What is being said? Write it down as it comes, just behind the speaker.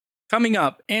Coming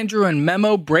up, Andrew and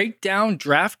Memo break down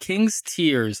Draftkings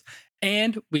Tiers,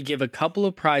 and we give a couple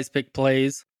of prize pick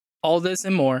plays. All this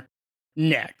and more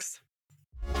next.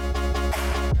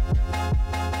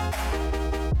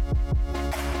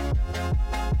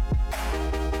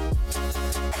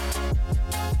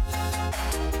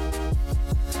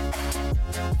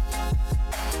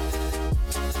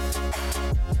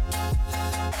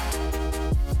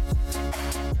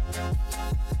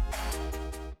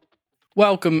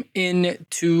 Welcome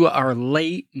into our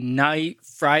late night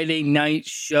Friday night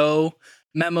show.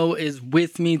 Memo is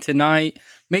with me tonight.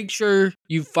 Make sure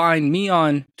you find me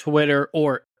on Twitter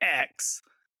or X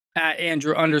at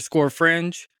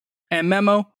Andrew_Fringe. And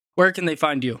Memo, where can they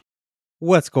find you?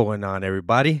 What's going on,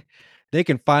 everybody? They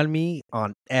can find me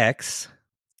on X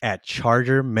at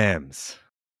Charger Mems.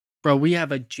 Bro, we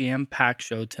have a jam-packed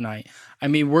show tonight. I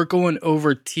mean, we're going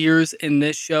over tiers in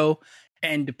this show,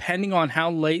 and depending on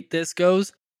how late this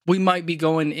goes, we might be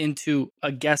going into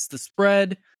a guess the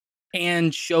spread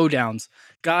and showdowns.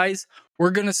 Guys, we're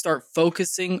going to start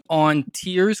focusing on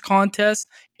tiers contests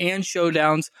and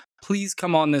showdowns. Please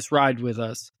come on this ride with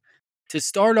us. To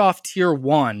start off tier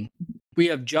 1, we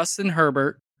have Justin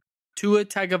Herbert, Tua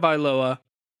Tagovailoa,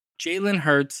 Jalen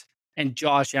Hurts, and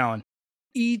Josh Allen.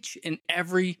 Each and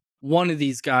every one of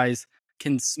these guys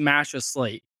can smash a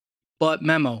slate. But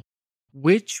Memo,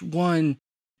 which one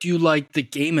do you like the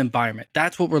game environment?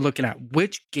 That's what we're looking at.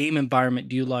 Which game environment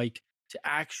do you like to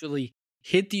actually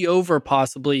hit the over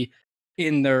possibly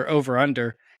in their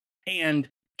over-under and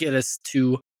get us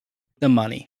to the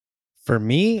money? For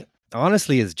me,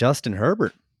 honestly, it's Justin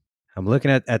Herbert. I'm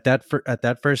looking at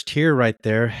that first tier right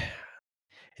there.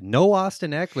 No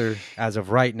Austin Eckler as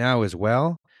of right now as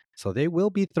well, so they will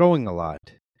be throwing a lot.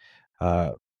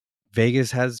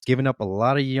 Vegas has given up a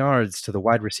lot of yards to the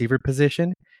wide receiver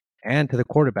position and to the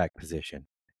quarterback position.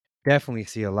 Definitely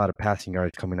see a lot of passing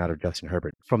yards coming out of Justin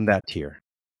Herbert from that tier,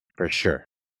 for sure.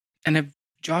 And if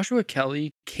Joshua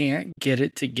Kelly can't get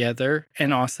it together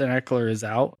and Austin Eckler is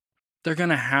out, they're going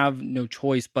to have no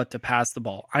choice but to pass the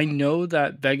ball. I know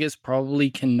that Vegas probably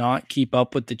cannot keep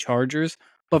up with the Chargers,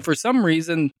 but for some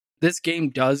reason, this game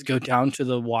does go down to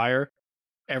the wire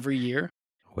every year.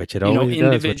 Which it always does.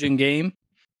 In division game.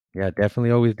 Yeah, it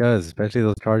definitely always does, especially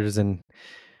those Chargers and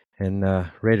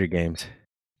Raider games.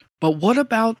 But what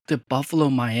about the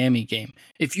Buffalo-Miami game?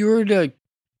 If you were to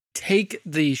take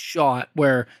the shot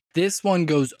where this one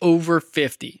goes over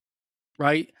 50,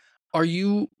 right? Are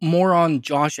you more on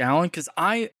Josh Allen? Because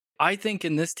I think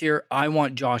in this tier, I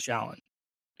want Josh Allen.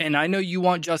 And I know you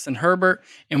want Justin Herbert.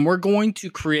 And we're going to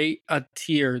create a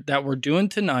tier that we're doing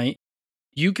tonight.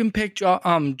 You can pick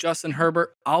Justin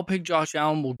Herbert. I'll pick Josh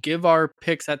Allen. We'll give our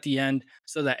picks at the end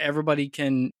so that everybody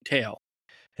can tail.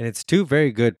 And it's two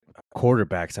very good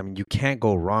quarterbacks. I mean, you can't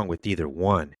go wrong with either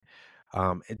one.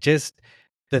 Just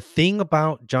the thing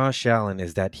about Josh Allen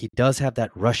is that he does have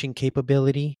that rushing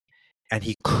capability, and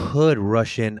he could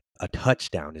rush in a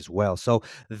touchdown as well. So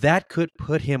that could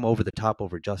put him over the top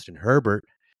over Justin Herbert.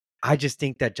 I just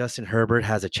think that Justin Herbert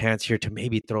has a chance here to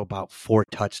maybe throw about 4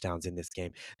 touchdowns in this game.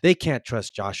 They can't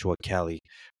trust Joshua Kelly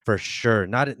for sure.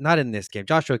 Not in this game.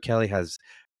 Joshua Kelly has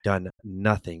done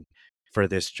nothing for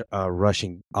this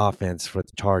rushing offense for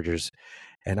the Chargers.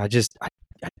 And I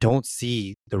don't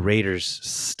see the Raiders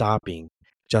stopping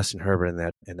Justin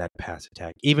Herbert in that pass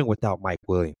attack, even without Mike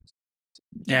Williams.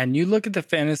 Yeah, and you look at the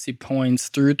fantasy points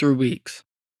through weeks.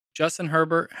 Justin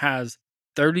Herbert has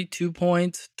 32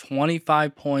 points,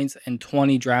 25 points, and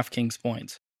 20 DraftKings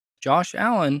points. Josh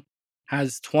Allen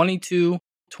has 22,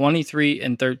 23,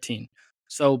 and 13.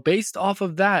 So based off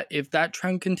of that, if that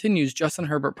trend continues, Justin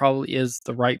Herbert probably is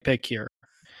the right pick here.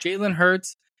 Jalen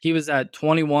Hurts, he was at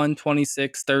 21,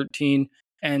 26, 13,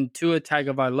 and Tua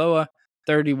Tagovailoa,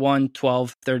 31,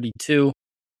 12, 32.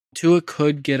 Tua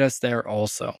could get us there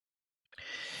also.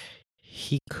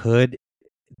 He could.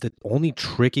 The only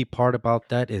tricky part about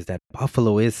that is that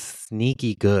Buffalo is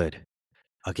sneaky good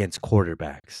against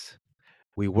quarterbacks.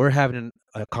 We were having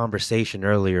a conversation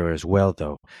earlier as well,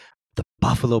 though. The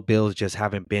Buffalo Bills just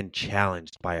haven't been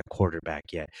challenged by a quarterback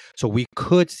yet. So we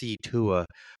could see Tua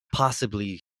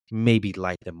possibly maybe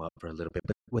light them up for a little bit,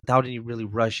 but without any really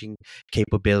rushing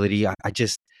capability,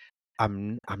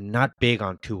 I'm not big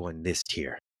on Tua in this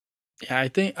tier. Yeah,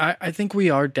 I think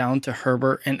we are down to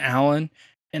Herbert and Allen,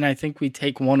 and I think we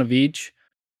take one of each.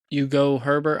 You go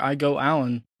Herbert, I go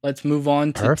Allen. Let's move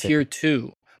on to tier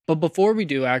 2. But before we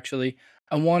do, actually,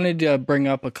 I wanted to bring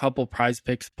up a couple prize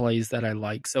picks plays that I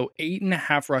like. So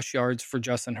 8.5 rush yards for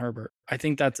Justin Herbert. I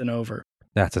think that's an over.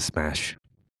 That's a smash.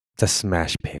 It's a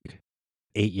smash pick.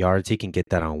 8 yards, he can get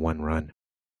that on one run.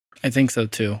 I think so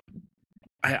too.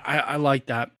 I like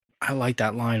that. I like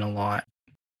that line a lot.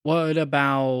 What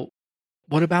about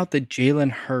the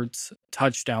Jalen Hurts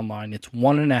touchdown line? It's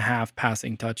 1.5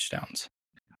 passing touchdowns.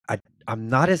 I I'm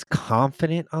not as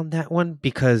confident on that one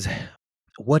because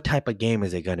what type of game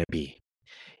is it going to be?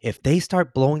 If they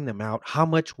start blowing them out, how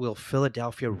much will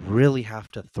Philadelphia really have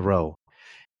to throw?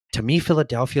 To me,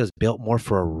 Philadelphia is built more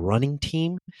for a running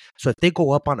team. So if they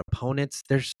go up on opponents,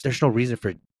 there's no reason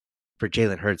for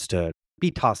Jalen Hurts to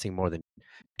be tossing more than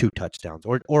two touchdowns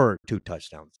or two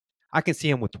touchdowns. I can see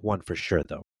him with one for sure,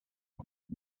 though.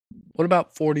 What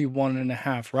about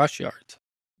 41.5 rush yards?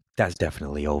 That's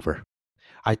definitely over.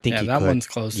 I think Yeah, he that could. one's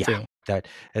close Yeah, too. that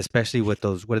especially with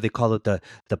those, what do they call it, the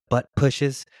butt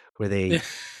pushes where they The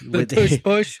where tush they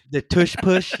push. the tush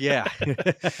push. Yeah.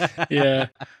 Yeah,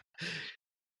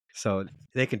 So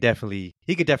they can definitely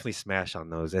he could definitely smash on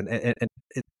those, and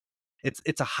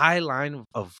it's a high line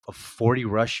of 40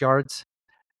 rush yards,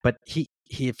 but he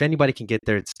if anybody can get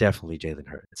there, it's definitely Jalen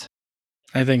Hurts.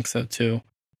 I think so too.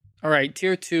 All right,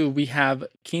 tier 2, we have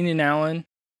Keenan Allen,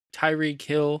 Tyreek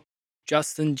Hill,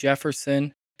 Justin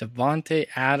Jefferson, Devontae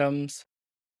Adams,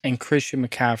 and Christian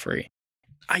McCaffrey.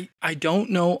 I don't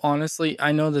know, honestly.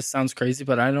 I know this sounds crazy,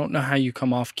 but I don't know how you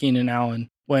come off Keenan Allen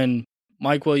when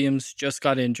Mike Williams just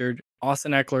got injured,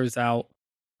 Austin Eckler's out,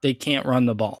 they can't run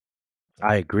the ball.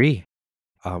 I agree.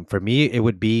 For me, it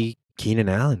would be Keenan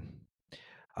Allen.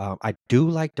 I do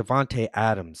like Devontae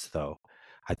Adams, though.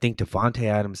 I think Devontae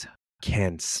Adams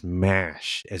can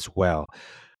smash as well.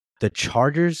 The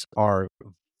Chargers are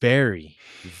very,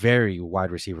 very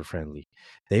wide receiver friendly.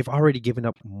 They've already given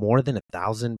up more than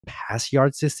 1,000 pass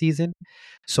yards this season.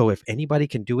 So if anybody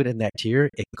can do it in that tier,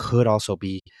 it could also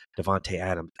be Devontae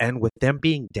Adams. And with them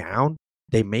being down,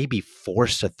 they may be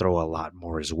forced to throw a lot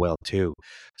more as well too.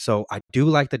 So I do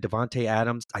like the Devontae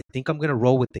Adams. I think I'm going to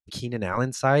roll with the Keenan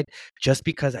Allen side just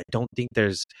because I don't think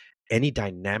there's any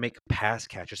dynamic pass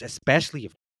catchers, especially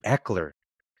if Eckler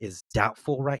is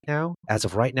doubtful right now. As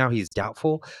of right now, he's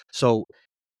doubtful. So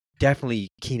definitely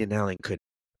Keenan Allen could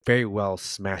very well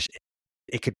smash it.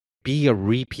 It could be a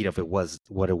repeat of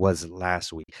what it was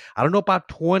last week. I don't know about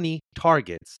 20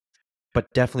 targets, but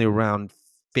definitely around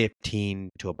 15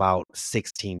 to about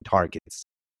 16 targets.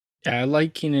 Yeah, I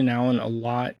like Keenan Allen a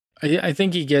lot. I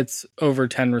think he gets over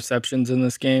 10 receptions in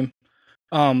this game.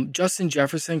 Justin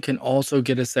Jefferson can also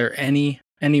get us there any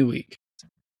week.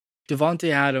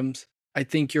 Devontae Adams, I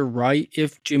think you're right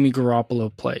if Jimmy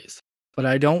Garoppolo plays, but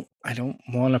I don't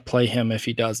want to play him if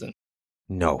he doesn't.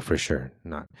 No, for sure.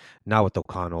 Not with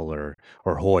O'Connell or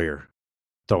Hoyer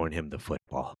throwing him the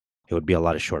football. It would be a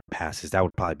lot of short passes. That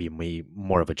would probably be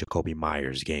more of a Jacoby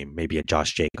Myers game, maybe a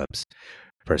Josh Jacobs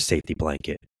for a safety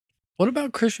blanket. What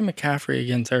about Christian McCaffrey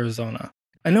against Arizona?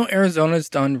 I know Arizona's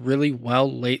done really well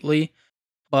lately,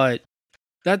 but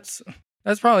that's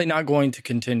that's probably not going to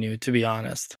continue, to be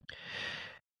honest.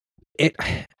 It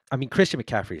I mean Christian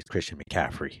McCaffrey is Christian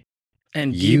McCaffrey.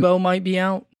 And You Debo might be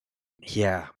out.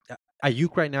 Yeah.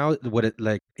 Ayuk right now, what it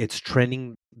like it's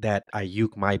trending that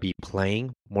Ayuk might be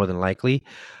playing more than likely.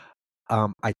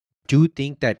 I do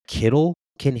think that Kittle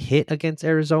can hit against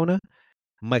Arizona.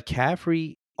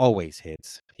 McCaffrey always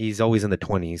hits. He's always in the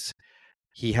 20s.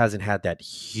 He hasn't had that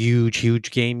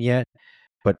huge game yet,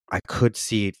 but I could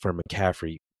see it for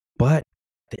McCaffrey. But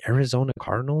the Arizona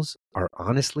Cardinals are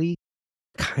honestly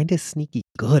kind of sneaky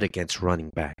good against running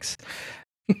backs,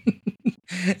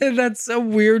 And that's so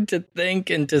weird to think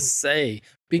and to say right?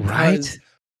 because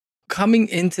coming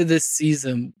into this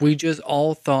season, we just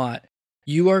all thought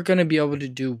you are going to be able to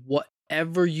do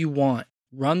whatever you want.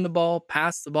 Run the ball,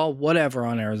 pass the ball, whatever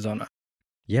on Arizona.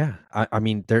 Yeah, I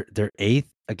mean they're eighth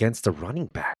against the running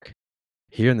back.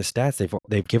 Here in the stats,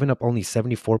 they've given up only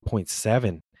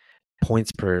 74.7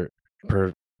 points per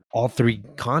all three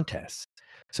contests.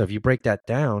 So if you break that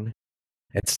down,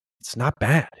 it's not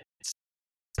bad. It's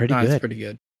pretty No, it's good. pretty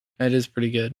good. That is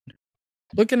pretty good.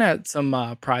 Looking at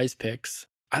some prize picks,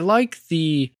 I like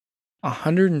the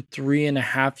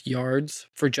 103.5 yards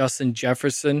for Justin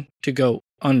Jefferson to go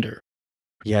under.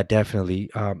 Yeah, definitely.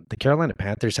 The Carolina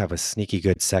Panthers have a sneaky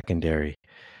good secondary,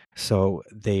 so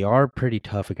they are pretty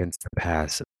tough against the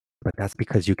pass. But that's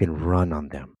because you can run on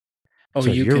them. Oh,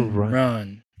 So you can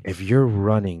run. if you're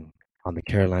running on the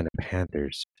Carolina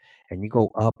Panthers and you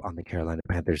go up on the Carolina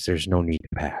Panthers, there's no need to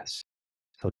pass.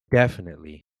 So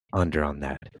definitely under on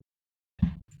that.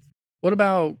 What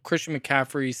about Christian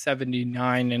McCaffrey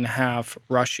 79.5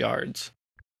 rush yards?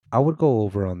 I would go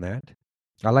over on that.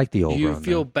 I like the Do over you on that.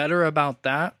 feel better about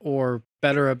that or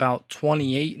better about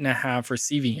 28.5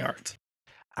 receiving yards?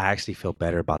 I actually feel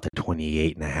better about the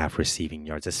 28 and a half receiving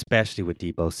yards, especially with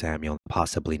Debo Samuel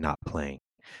possibly not playing.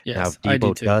 Now, Yes, if I do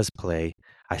Debo too. does play,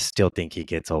 I still think he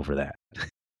gets over that.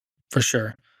 For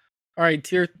sure. All right,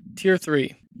 tier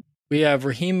 3. We have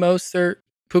Raheem Mostert,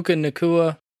 Puka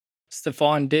Nakua,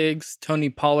 Stephon Diggs, Tony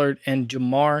Pollard, and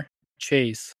Jamar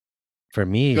Chase. For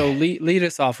me, Go lead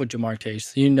us off with Jamar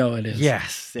Chase. You know it is.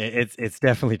 yes, it's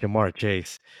definitely Jamar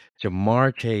Chase.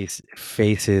 Jamar Chase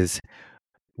faces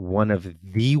one of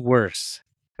the worst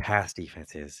pass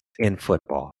defenses in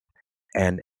football,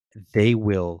 and they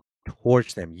will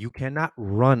torch them. You cannot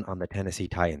run on the Tennessee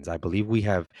Titans. I believe we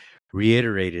have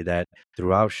reiterated that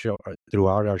throughout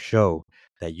our show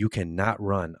that you cannot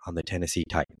run on the Tennessee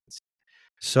Titans.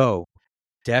 So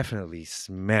definitely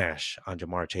smash on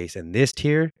Jamar Chase. In this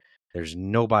tier, there's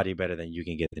nobody better than you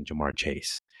can get than Jamar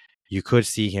Chase. You could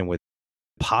see him with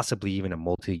possibly even a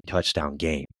multi-touchdown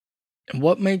game. And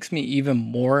what makes me even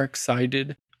more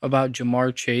excited about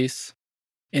Jamar Chase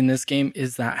in this game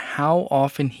is that how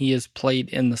often he has played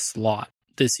in the slot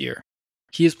this year.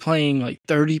 He is playing like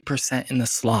 30% in the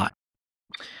slot.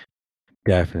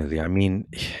 Definitely. I mean,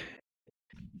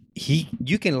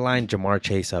 you can line Jamar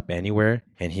Chase up anywhere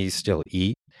and he's still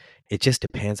eat. It just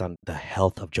depends on the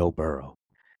health of Joe Burrow.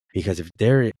 Because if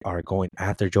they are going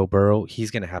after Joe Burrow, he's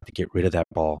going to have to get rid of that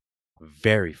ball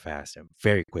very fast and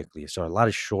very quickly. So a lot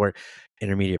of short,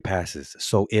 intermediate passes.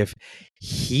 So if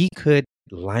he could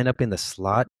line up in the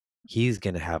slot, he's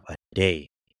going to have a day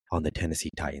on the Tennessee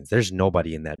Titans. There's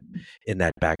nobody in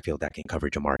that backfield that can cover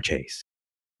Jamar Chase.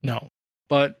 No.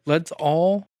 But let's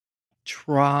all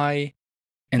try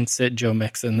and sit Joe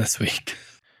Mixon this week.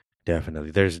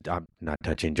 Definitely. I'm not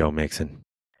touching Joe Mixon.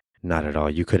 Not at all.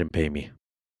 You couldn't pay me.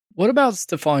 What about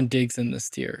Stephon Diggs in this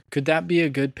tier? Could that be a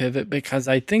good pivot? Because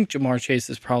I think Jamar Chase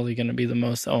is probably going to be the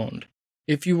most owned.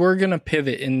 If you were going to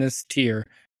pivot in this tier,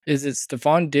 is it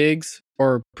Stephon Diggs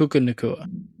or Puka Nakua?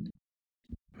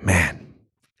 Man,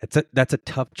 that's a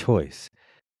tough choice.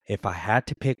 If I had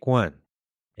to pick one,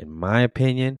 in my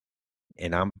opinion,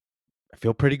 and I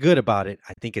feel pretty good about it,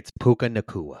 I think it's Puka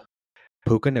Nakua.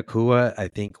 Puka Nakua, I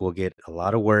think, will get a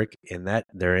lot of work in that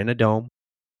they're in a dome,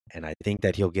 and I think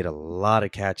that he'll get a lot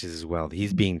of catches as well.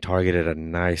 He's being targeted at a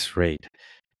nice rate.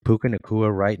 Puka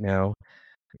Nakua right now,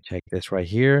 check this right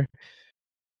here.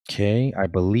 Okay, I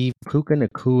believe Puka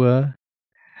Nakua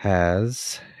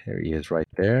there he is right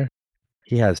there.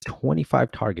 He has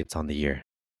 25 targets on the year.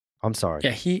 I'm sorry,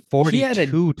 Yeah, he had a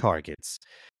 42 targets.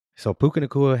 So Puka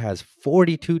Nakua has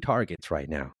 42 targets right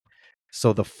now.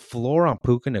 So the floor on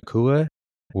Puka Nakua,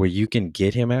 where you can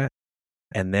get him at,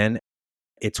 and then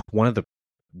it's one of the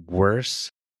worst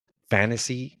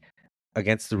fantasy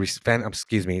against the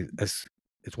excuse me,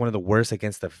 it's one of the worst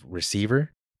against the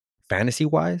receiver fantasy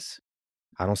wise.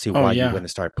 I don't see Oh why you yeah. wouldn't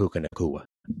start Puka Nakua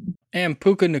And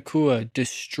Puka Nakua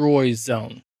destroys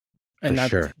zone. for And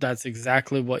sure. that's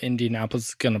exactly what Indianapolis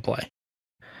is going to play.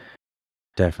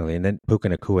 Definitely. And then Puka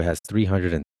Nakua has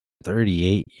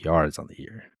 338 yards on the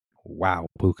year. Wow,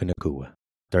 Puka Nakua.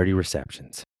 30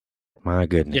 receptions. My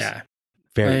goodness. Yeah.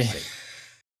 Very I,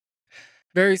 safe.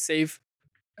 very safe.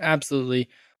 Absolutely.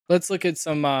 Let's look at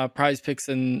some prize picks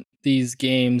in these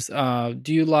games. Do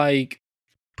you like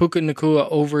Puka Nakua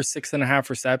over 6.5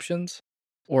 receptions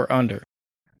or under?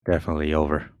 Definitely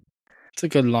over. It's a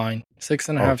good line. 6.5 is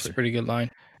a Over. pretty good line.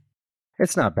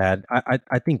 It's not bad.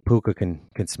 I think Puka can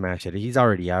smash it. He's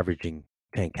already averaging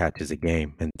 10 catches a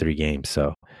game in 3 games.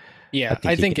 So I Yeah, I think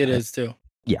he think it can, is too.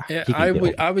 yeah, Yeah, he can get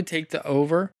over. I would take the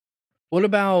over. What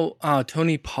about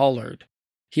Tony Pollard?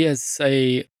 He has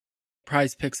a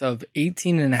prize picks of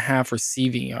 18.5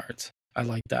 receiving yards. I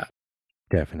like that.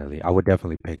 Definitely. I would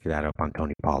definitely pick that up on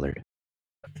Tony Pollard.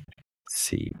 Let's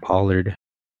see. Pollard,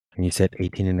 and you said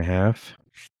 18 and a half?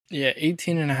 Yeah,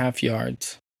 18.5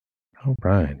 yards. All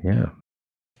right. Yeah.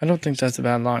 I don't think that's a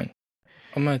bad line.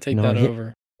 I'm going to take No, that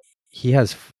over. he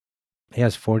has he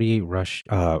has 48 rush.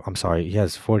 I'm sorry. He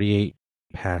has 48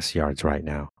 pass yards right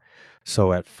now.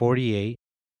 So at 48,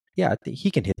 yeah, I think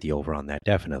he can hit the over on that.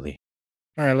 Definitely.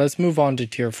 All right, let's move on to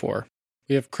tier 4.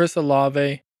 We have Chris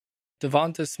Olave,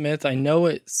 Devonta Smith. I know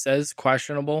it says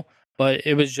questionable, but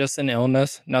it was just an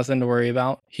illness. Nothing to worry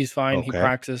about. He's fine. He Okay.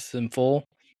 practiced in full.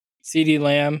 CeeDee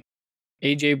Lamb,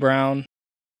 AJ Brown,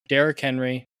 Derrick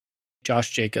Henry,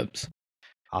 Josh Jacobs.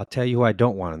 I'll tell you who I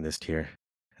don't want in this tier,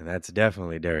 and that's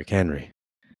definitely Derrick Henry,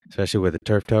 especially with the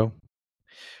turf toe.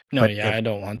 No, But yeah, I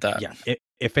don't want that.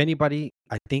 if anybody,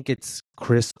 I think it's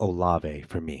Chris Olave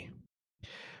for me.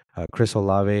 Chris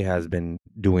Olave has been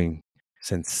doing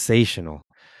sensational,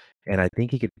 and I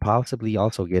think he could possibly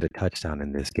also get a touchdown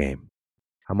in this game.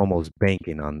 I'm almost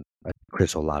banking on a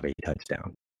Chris Olave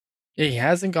touchdown. Yeah, he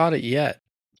hasn't got it yet,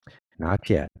 Not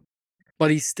yet. but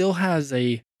he still has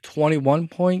a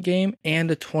 21-point game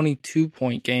and a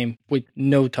 22-point game with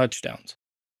no touchdowns.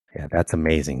 Yeah, that's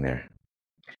amazing there.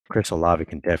 Chris Olave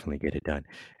can definitely get it done.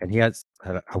 And he has,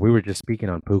 we were just speaking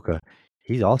on Puka,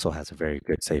 he also has a very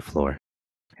good safe floor.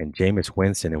 And Jameis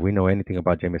Winston, if we know anything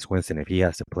about Jameis Winston, if he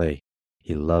has to play,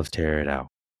 he loves tear it out.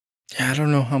 Yeah, I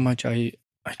don't know how much I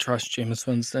trust Jameis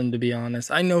Winston, to be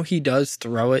honest. I know he does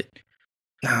throw it.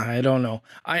 Nah, I don't know.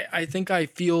 I think I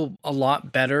feel a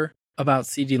lot better about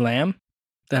CeeDee Lamb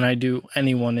than I do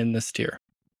anyone in this tier.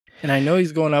 And I know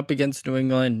he's going up against New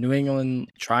England. New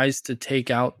England tries to take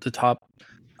out the top.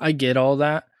 I get all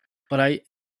that, but I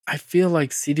feel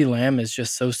like CeeDee Lamb is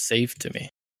just so safe to me.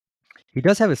 He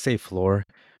does have a safe floor.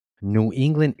 New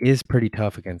England is pretty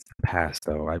tough against the pass,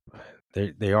 though.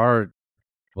 They are, I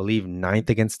believe, ninth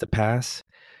against the pass.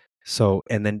 So,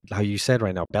 and then how you said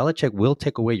right now, Belichick will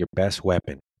take away your best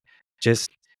weapon. Just,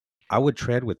 I would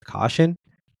tread with caution,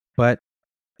 but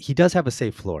he does have a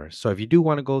safe floor. So if you do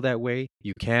want to go that way,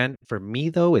 you can. For me,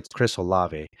 though, it's Chris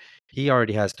Olave. He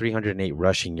already has 308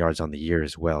 rushing yards on the year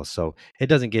as well. So it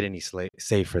doesn't get any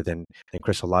safer than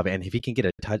Chris Olave. And if he can get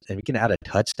a touch, if he can add a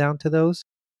touchdown to those,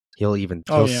 Oh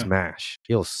he'll yeah. smash.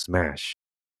 He'll smash.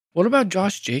 What about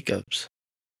Josh Jacobs?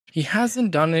 He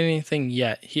hasn't done anything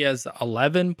yet. He has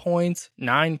 11 points,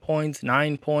 9 points,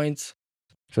 9 points.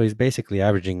 So he's basically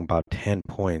averaging about 10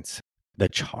 points. The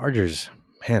Chargers,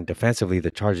 man, defensively,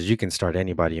 the Chargers, you can start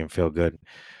anybody and feel good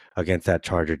against that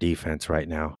Charger defense right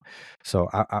now. So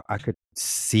I could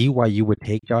see why you would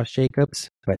take Josh Jacobs,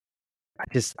 but I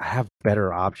have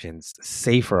better options,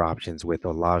 safer options with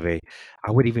Olave.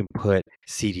 I would even put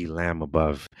CeeDee Lamb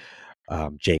above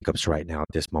Jacobs right now at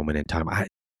this moment in time. I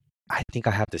think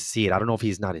I have to see it. I don't know if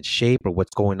he's not in shape or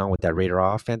what's going on with that Raider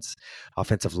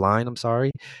offensive line. I'm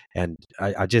sorry, and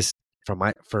I just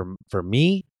for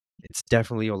me, it's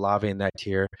definitely Olave in that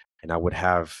tier, and I would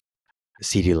have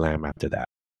CeeDee Lamb after that.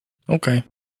 Okay.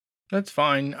 That's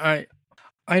fine.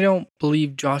 I don't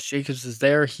believe Josh Jacobs is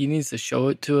there. He needs to show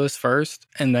it to us first,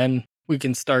 and then we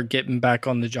can start getting back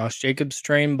on the Josh Jacobs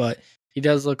train, but he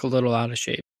does look a little out of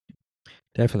shape.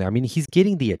 Definitely. I mean, he's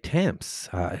getting the attempts.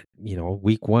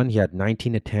 Week 1 he had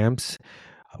 19 attempts.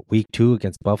 Week 2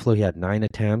 against Buffalo he had 9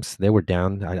 attempts. They were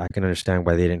down. I can understand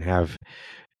why they didn't have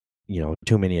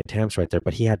too many attempts right there,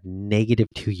 but he had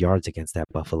 -2 yards against that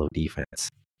Buffalo defense.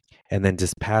 And then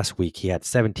this past week he had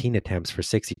 17 attempts for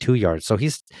 62 yards. So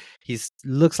he's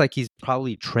looks like he's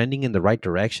probably trending in the right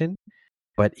direction,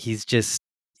 but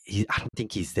I don't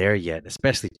think he's there yet,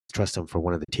 especially trust him for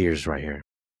one of the tiers right here.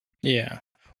 Yeah.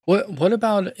 What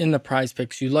about in the prize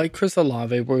picks? You like Chris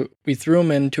Olave. We threw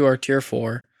him into our tier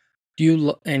 4.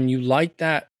 And you like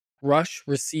that rush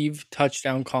receive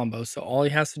touchdown combo. So all he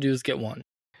has to do is get one.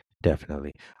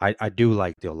 Definitely. I do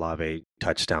like the Olave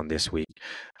touchdown this week.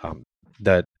 Um,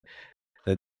 the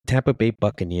the Tampa Bay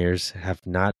Buccaneers have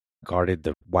not guarded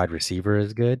the wide receiver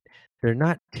as good. They're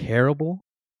not terrible,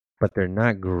 but they're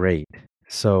not great.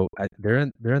 So they're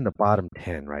in the bottom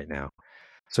 10 right now.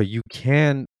 So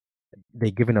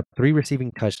they've given up 3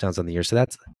 receiving touchdowns on the year. So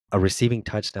that's a receiving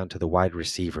touchdown to the wide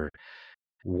receiver,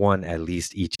 one at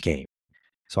least each game.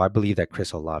 So I believe that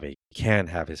Chris Olave can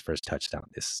have his first touchdown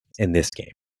in this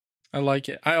game. I like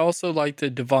it. I also like the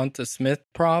Devonta Smith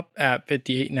prop at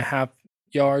 58.5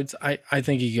 yards. I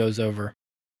think he goes over.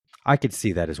 I could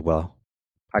see that as well.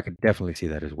 I could definitely see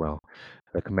that as well.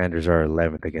 The Commanders are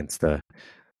 11th against the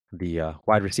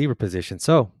wide receiver position,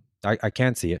 so I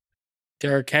can see it.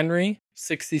 Derrick Henry,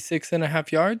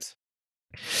 66.5 yards.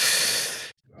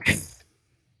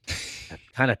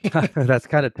 Kind of that's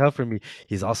kind of tough for me.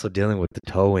 He's also dealing with the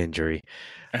toe injury.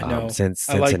 I know. Since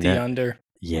I like the Cincinnati, under.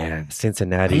 yeah,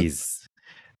 Cincinnati's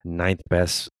ninth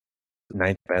best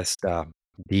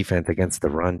defense against the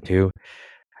run too.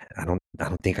 I don't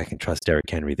think I can trust Derrick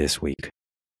Henry this week.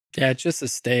 Yeah, it's just a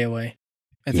stay away.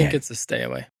 I think Yeah, it's a stay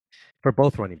away for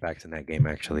both running backs in that game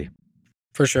actually.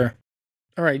 for sure.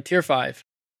 All right, tier 5.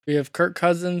 We have Kirk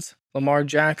Cousins, Lamar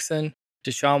Jackson,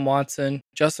 Deshaun Watson,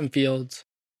 Justin Fields,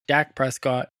 Dak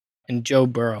Prescott, and Joe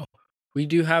Burrow. We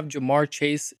do have Jamar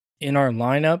Chase in our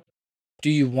lineup. Do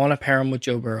you want to pair him with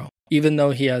Joe Burrow, even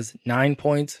though he has 9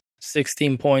 points,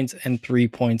 16 points, and 3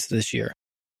 points this year?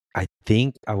 I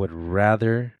think I would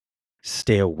rather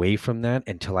stay away from that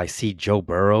until I see Joe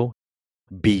Burrow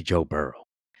be Joe Burrow.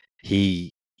 He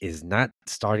is not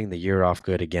starting the year off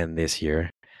good again this year.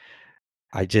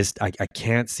 I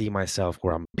can't see myself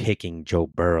where I'm picking Joe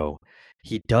Burrow.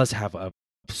 He does have a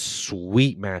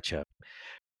sweet matchup,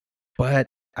 but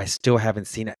I still haven't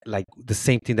seen it. Like the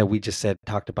same thing that we just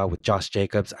talked about with Josh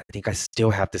Jacobs. I think I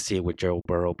still have to see it with Joe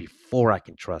Burrow before I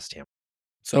can trust him.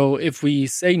 So if we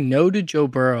say no to Joe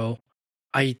Burrow,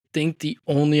 I think the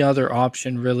only other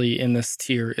option really in this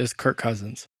tier is Kirk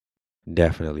Cousins.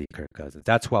 Definitely Kirk Cousins.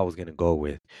 That's what I was gonna go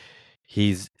with.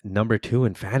 He's number 2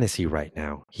 in fantasy right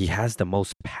now. He has the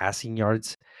most passing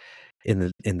yards in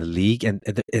the league, and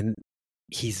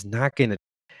he's not gonna.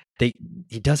 They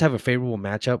He does have a favorable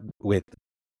matchup with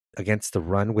against the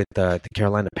run with the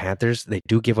Carolina Panthers. They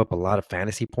do give up a lot of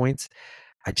fantasy points.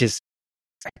 I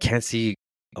can't see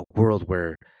a world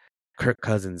where Kirk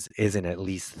Cousins isn't at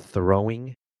least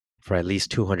throwing for at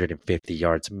least 250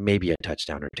 yards, maybe a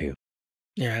touchdown or two.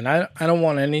 Yeah, and I don't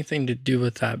want anything to do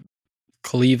with that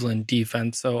Cleveland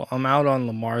defense. So I'm out on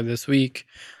Lamar this week.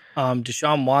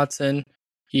 Deshaun Watson,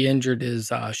 he injured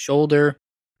his shoulder,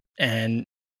 and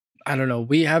I don't know.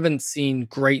 We haven't seen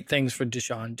great things for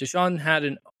Deshaun. Deshaun had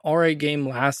an alright game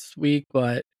last week,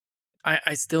 but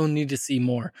I still need to see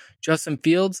more. Justin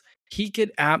Fields, he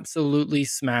could absolutely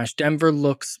smash. Denver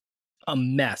looks a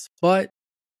mess, but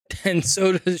and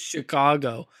so does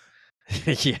Chicago.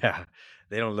 Yeah,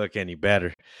 they don't look any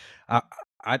better. I,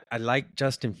 I like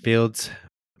Justin Fields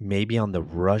maybe on the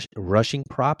rushing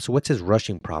props. What's his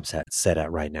rushing props set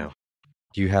at right now?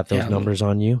 Do you have those Yeah, numbers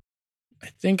on you? I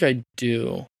think I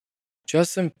do.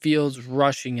 Justin Fields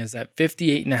rushing is at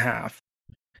 58.5.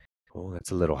 Oh,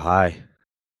 that's a little high.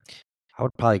 I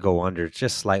would probably go under,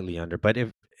 just slightly under. But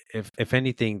if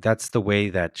anything, that's the way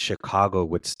that Chicago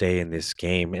would stay in this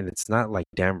game. And it's not like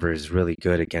Denver is really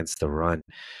good against the run.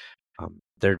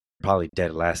 They're probably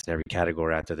dead last in every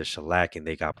category after the shellacking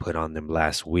they got put on them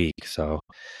last week. So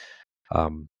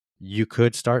um, you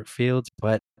could start Fields,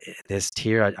 but this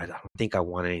tier, I don't think I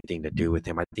want anything to do with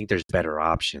him. I think there's better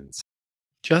options.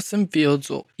 Justin Fields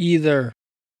will either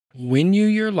win you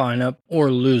your lineup or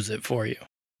lose it for you.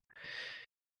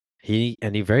 He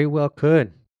very well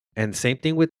could. And same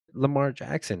thing with Lamar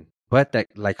Jackson. But that,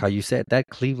 like how you said, that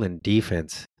Cleveland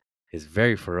defense is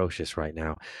very ferocious right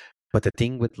now. But the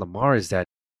thing with Lamar is that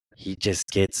he just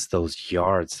gets those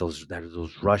yards, those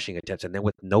rushing attempts, and then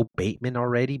with no Bateman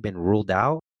already been ruled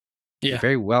out, Yeah,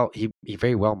 he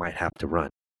very well might have to run.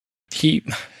 he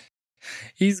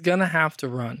he's gonna have to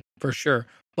run for sure.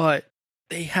 But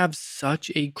they have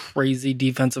such a crazy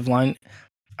defensive line.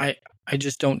 I I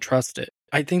just don't trust it.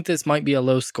 I think this might be a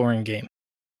low scoring game.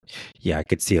 Yeah, I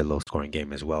could see a low scoring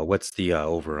game as well. What's the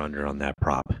over under on that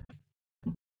prop?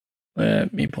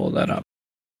 Let me pull that up.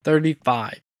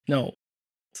 35. No,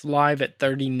 it's live at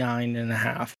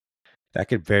 39.5. That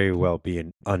could very well be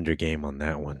an under game on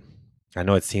that one. I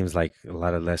know it seems like a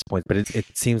lot of less points, but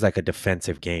it seems like a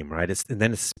defensive game, right? And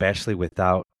then especially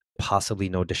without possibly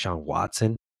no Deshaun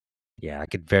Watson. Yeah, I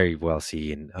could very well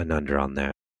see an under on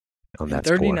And that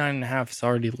score. 39.5 is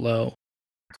already low.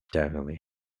 Definitely.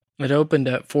 It opened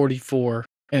at 44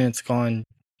 and it's gone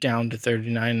down to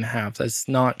 39.5. That's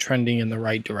not trending in the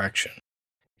right direction.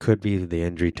 Could be the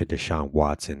injury to Deshaun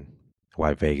Watson.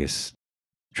 Why Vegas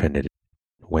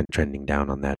went trending down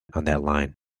on that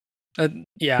line.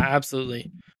 Yeah,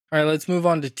 absolutely. All right, let's move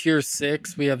on to tier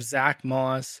 6. We have Zach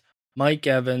Moss, Mike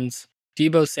Evans,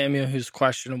 Debo Samuel, who's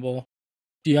questionable,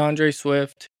 DeAndre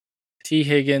Swift, T.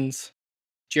 Higgins,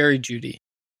 Jerry Judy.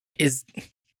 Is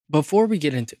Before we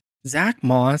get into Zach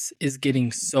Moss is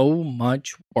getting so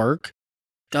much work.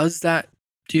 Do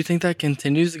you think that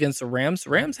continues against the Rams? The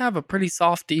Rams have a pretty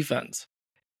soft defense.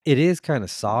 It is kind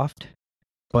of soft,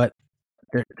 but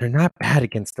they're not bad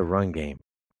against the run game.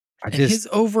 I And just his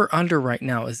over under right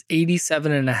now is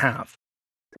 87.5.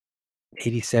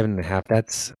 87 and a half.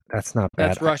 That's not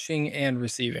bad. That's rushing and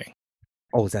receiving.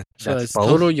 Oh, is So that's that's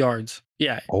total both? yards.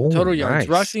 Yeah, Oh, total yards. nice.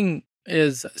 Rushing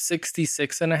is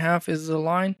 66.5 is the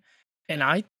line. And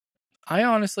I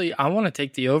honestly I want to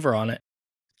take the over on it.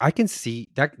 I can see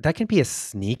that can be a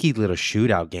sneaky little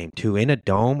shootout game too in a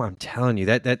dome. I'm telling you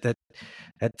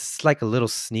that's like a little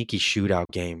sneaky shootout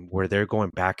game where they're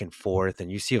going back and forth,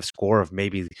 and you see a score of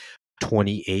maybe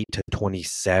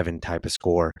 28-27 type of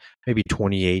score, maybe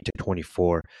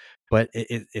 28-24, but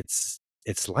it's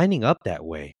lining up that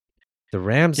way. The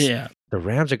Rams Yeah. the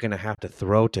Rams are going to have to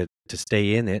throw to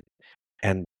stay in it,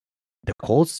 and the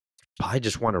Colts probably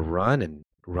just want to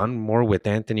run more with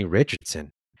Anthony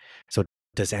Richardson. So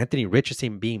does Anthony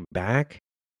Richardson being back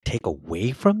take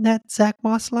away from that Zach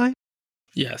Moss line?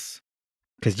 Yes.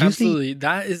 Because usually, Absolutely.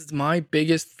 That is my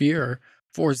biggest fear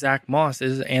for Zach Moss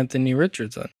is Anthony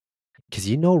Richardson. because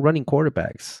running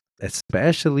quarterbacks,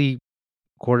 especially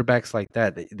quarterbacks like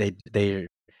that, they're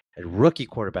a rookie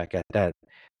quarterback at that.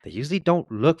 They usually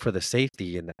don't look for the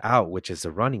safety in the out, which is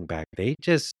the running back. They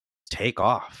just take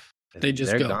off They and just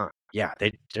they're go. gone. Yeah,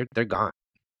 they're gone.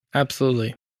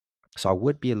 Absolutely. So I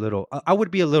would be a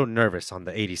little nervous on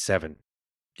the 87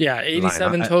 Yeah, line.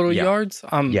 87 total Yeah, yards. yeah,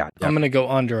 I'm going to definitely. go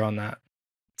under on that.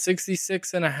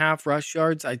 66.5 rush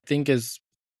yards I think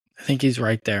he's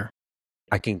right there.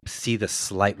 I can see the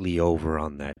slightly over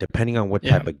on that, depending on what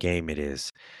Yeah. type of game it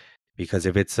is. Because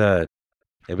if it's a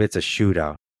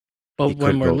shootout, he But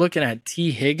when could we're go. looking at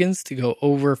T. Higgins to go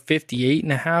over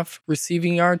 58.5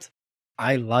 receiving yards,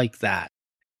 I like that.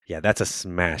 Yeah, that's a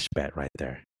smash bet right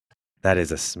there. That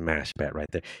is a smash bet right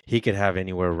there. He could have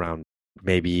anywhere around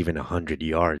maybe even 100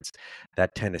 yards.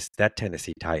 That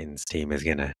Tennessee Titans team is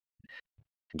gonna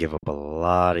give up a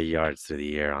lot of yards through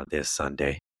the air on this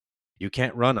Sunday. You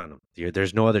can't run on them.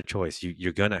 There's no other choice.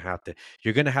 You're gonna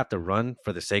have to run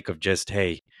for the sake of just,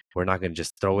 hey, we're not gonna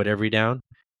just throw it every down.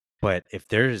 But if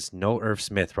there's no Irv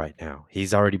Smith right now,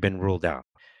 he's already been ruled out,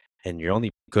 and your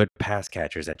only good pass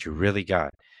catchers that you really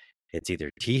got, it's either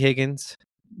T. Higgins,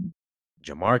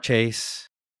 Jamar Chase,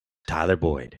 Tyler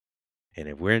Boyd. And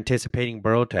if we're anticipating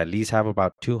Burrow to at least have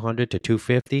about 200 to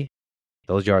 250,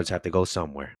 those yards have to go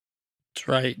somewhere. That's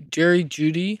right. Jerry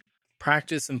Judy,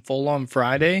 practice in full on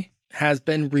Friday, has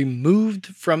been removed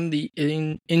from the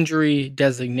injury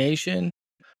designation.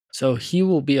 So he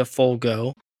will be a full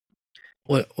go.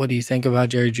 What do you think about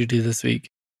Jerry Judy this week?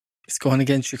 He's going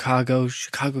against Chicago.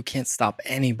 Chicago can't stop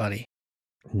anybody.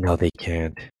 No, they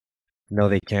can't. No,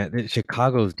 they can't.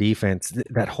 Chicago's defense,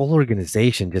 that whole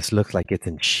organization just looks like it's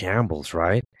in shambles,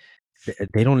 right?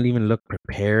 They don't even look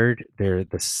prepared. They're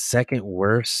the second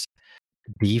worst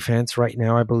defense right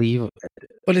now, I believe,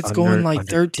 But it's going like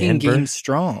under 13 Denver. games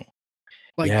strong.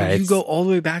 Like Yeah, you go it's all the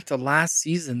way back to last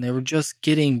season, they were just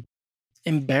getting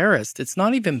embarrassed. It's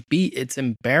not even beat, it's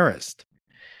embarrassed.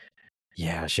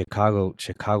 yeah, Chicago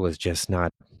is just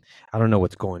not. I don't know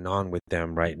what's going on with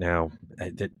them right now.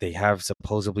 They have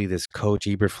supposedly this coach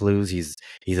Eberflus.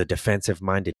 He's a defensive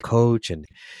minded coach, and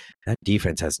that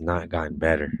defense has not gotten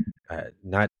better.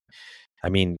 Not, I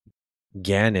mean,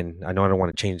 Gannon. I know I don't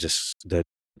want to change the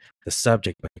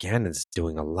subject, but Gannon's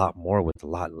doing a lot more with a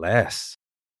lot less.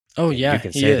 Oh And you yeah,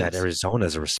 can he say that is. Arizona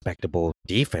is a respectable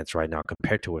defense right now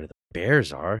compared to where the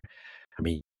Bears are. I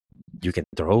mean, you can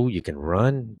throw, you can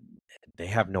run. They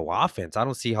have no offense. I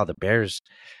don't see how the Bears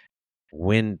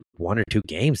win one or two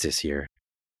games this year.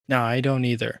 No, I don't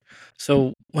either.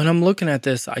 So when I'm looking at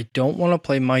this, I don't want to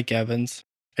play Mike Evans.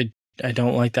 I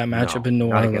don't like that matchup No, in New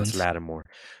not against Orleans. Lattimore.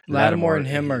 Lattimore and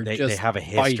Lattimore, him are they just have a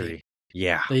fighting. history.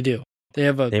 Yeah, They do. They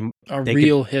have they a they could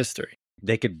real history.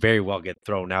 they could very well get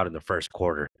thrown out in the first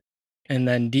quarter. And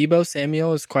then Debo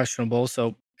Samuel is questionable.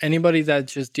 So anybody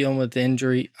that's just dealing with the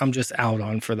injury, I'm just out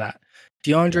on for that.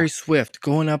 Yeah, DeAndre Swift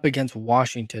going up against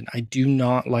Washington. I do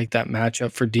not like that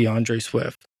matchup for DeAndre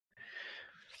Swift.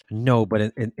 no,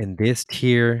 but in this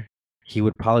tier, he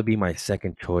would probably be my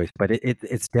second choice. But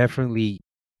it's definitely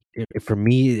for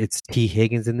me, it's T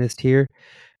Higgins in this tier.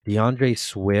 DeAndre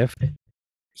Swift,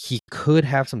 he could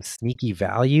have some sneaky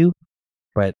value,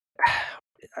 but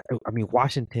I mean,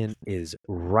 Washington is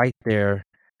right there,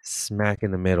 smack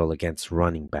in the middle against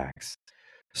running backs.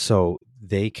 So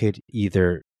they could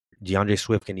either, DeAndre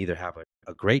Swift can either have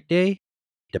a great day,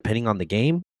 depending on the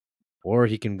game, or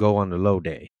he can go on a low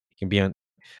day. He can be on.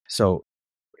 So,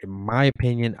 in my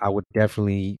opinion,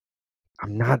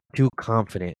 I'm not too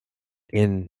confident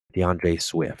in DeAndre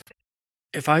Swift.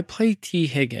 If I play T.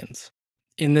 Higgins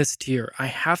in this tier, I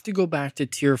have to go back to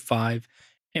tier 5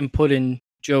 and put in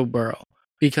Joe Burrow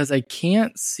because I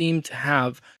can't seem to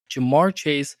have Jamar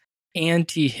Chase and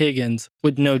T. Higgins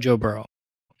with no Joe Burrow.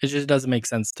 It just doesn't make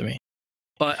sense to me.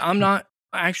 But I'm not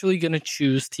actually going to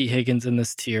choose T. Higgins in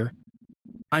this tier.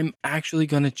 I'm actually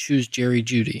going to choose Jerry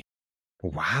Judy.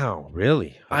 Wow,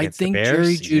 really? I Against the think Jerry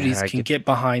Bears? Yeah, Judy's can get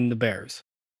behind the Bears.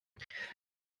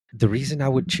 the reason I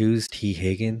would choose T.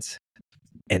 Higgins,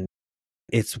 and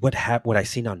it's what I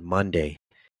seen on Monday.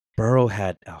 Burrow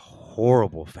had a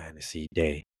horrible fantasy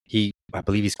day. I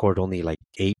believe he scored only like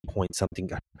 8 point something.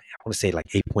 I want to say like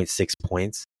 8.6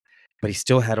 points, but he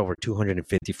still had over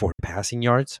 254 passing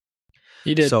yards.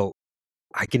 He did. So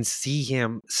I can see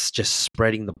him just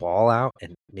spreading the ball out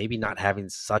and maybe not having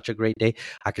such a great day.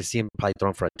 I can see him probably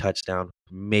throwing for a touchdown,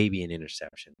 maybe an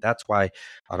interception. That's why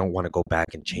I don't want to go back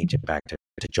and change it back to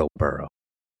Joe Burrow.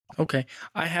 Okay.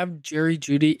 I have Jerry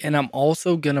Judy, and I'm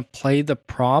also going to play the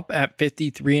prop at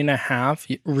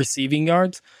 53.5 receiving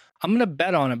yards. I'm going to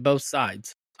bet on it both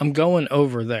sides. I'm going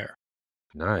over there.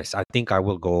 Nice. I think I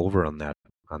will go over on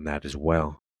that as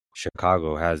well.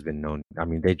 Chicago has been known. I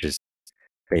mean, they just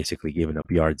basically giving up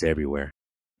yards everywhere.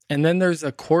 And then there's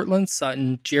a Cortland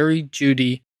Sutton, Jerry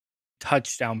Judy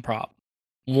touchdown prop.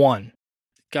 One.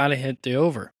 Got to hit the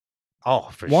over. Oh,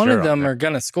 for One of sure on them that. are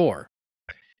going to score.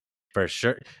 For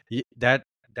sure. That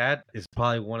is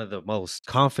probably one of the most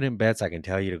confident bets I can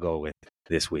tell you to go with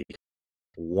this week.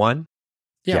 One,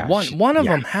 Yeah, yeah, one of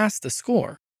yeah, them has to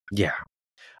score. yeah.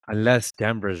 unless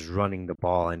Denver's running the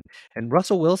ball. And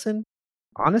Russell Wilson,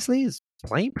 honestly, is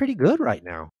playing pretty good right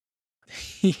now.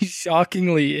 He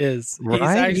shockingly is. He's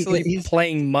Right? actually He's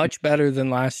playing much better than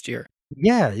last year.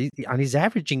 yeah, and he's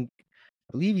averaging,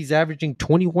 I believe he's averaging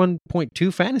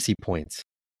 21.2 fantasy points.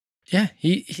 Yeah,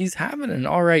 he's having an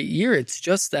all right year. It's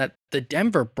just that the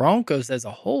Denver Broncos as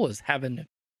a whole is having a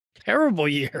terrible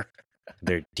year.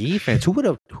 Their defense, who would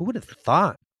have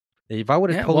thought? If I would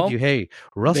have Yeah, told well, you, hey,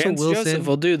 Russell Vance Joseph Wilson,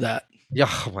 will do that. yeah,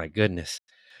 oh my goodness.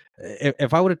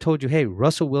 If I would have told you, hey,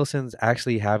 Russell Wilson's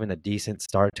actually having a decent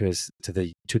start to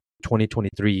the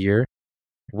 2023 year,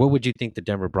 what would you think the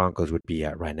Denver Broncos would be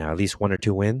at right now? At least 1 or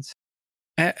 2 wins?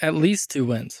 At least 2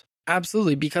 wins.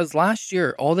 Absolutely, because last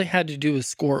year all they had to do was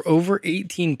score over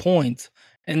 18 points,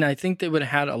 and I think they would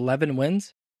have had 11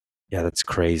 wins. Yeah, that's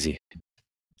crazy.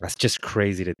 That's just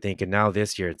crazy to think. And now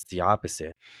this year it's the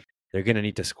opposite. They're going to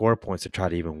need to score points to try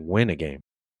to even win a game,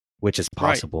 which is Right.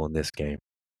 possible in this game.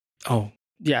 Oh,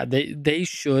 yeah, they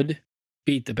should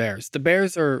beat the Bears. The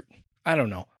Bears are, I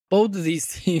don't know. Both of these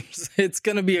teams, it's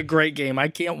going to be a great game. I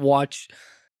can't wait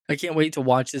to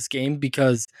watch this game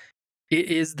because it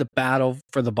is the battle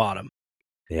for the bottom.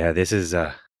 Yeah, this is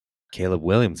Caleb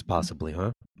Williams possibly,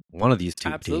 huh? One of these two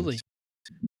teams. Absolutely.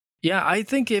 Yeah, I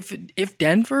think if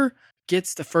Denver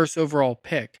gets the first overall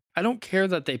pick, I don't care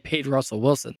that they paid Russell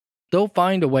Wilson. They'll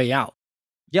find a way out.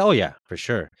 Yeah, oh yeah, for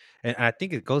sure. And I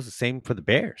think it goes the same for the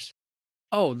Bears.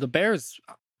 Oh, the Bears,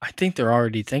 I think they're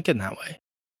already thinking that way.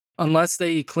 Unless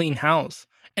they clean house.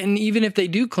 And even if they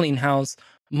do clean house,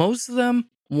 most of them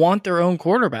want their own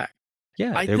quarterback.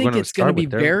 Yeah, I they're think going to it's going to start be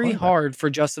with their own very quarterback. hard for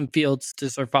Justin Fields to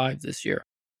survive this year.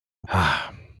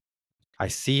 I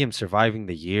see him surviving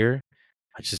the year.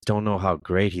 I just don't know how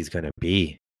great he's going to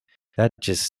be.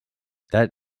 That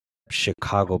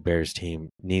Chicago Bears team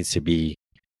needs to be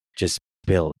just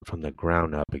built from the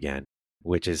ground up again,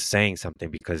 which is saying something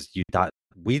because you thought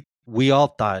we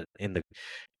all thought as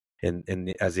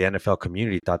the NFL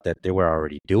community thought that they were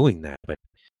already doing that, but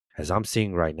as I'm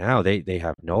seeing right now, they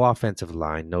have no offensive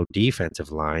line, no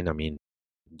defensive line. I mean,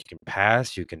 you can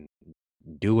pass, you can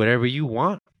do whatever you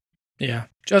want. Yeah,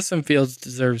 Justin Fields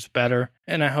deserves better,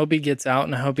 and I hope he gets out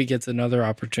and I hope he gets another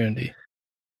opportunity.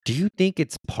 Do you think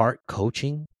it's part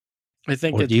coaching, I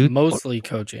think or do it's you mostly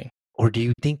coaching. or do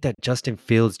you think that Justin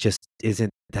Fields just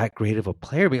isn't that great of a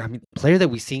player? I mean, the player that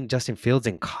we seen Justin Fields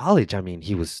in college, I mean,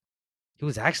 he was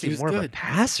He actually was more of a good.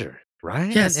 passer, right?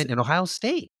 And Yes, in Ohio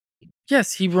State.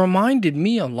 yes, he reminded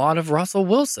me a lot of Russell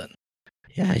Wilson.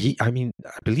 Yeah, I mean,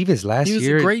 I believe his He last was a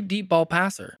year, great deep ball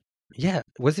passer. yeah,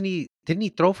 wasn't he? Didn't he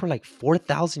throw for like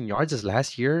 4,000 yards his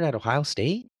last year at Ohio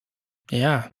State?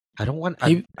 Yeah, I don't want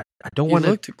he I don't he want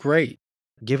to looked great.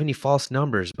 give any false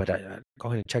numbers, but I go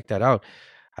ahead and check that out.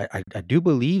 I do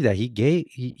believe that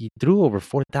he threw over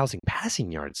 4,000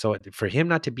 passing yards. So for him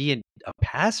not to be a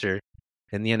passer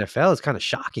in the NFL is kind of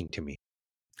shocking to me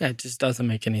Yeah, it just doesn't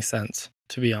make any sense,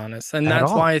 to be honest. And at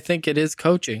that's all. why I think it is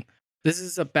coaching. This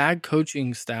is a bad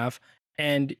coaching staff.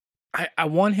 And I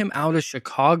want him out of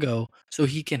Chicago so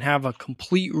he can have a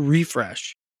complete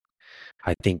refresh.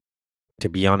 I think, to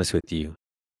be honest with you,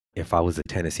 if I was the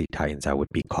Tennessee Titans, I would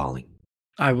be calling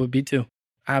I would be too.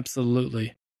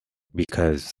 Absolutely.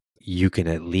 because you can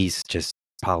at least just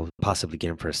possibly get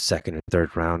him for a second or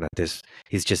third round at this.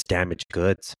 He's just damaged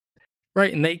goods.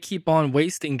 Right. And they keep on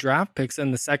wasting draft picks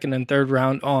in the second and third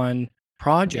round on Yeah,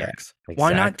 projects.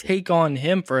 Why not exactly. take on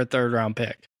him for a third round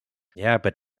pick? Yeah,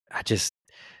 but I just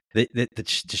the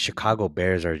Chicago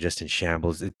Bears are just in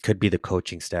shambles. It could be the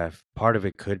coaching staff. Part of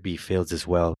it could be Fields as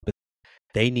well. But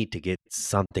they need to get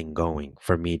something going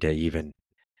for me to even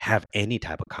have any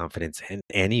type of confidence in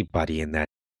anybody in that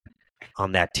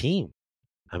on that team.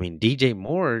 I mean, DJ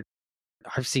Moore.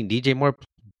 I've seen DJ Moore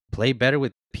play better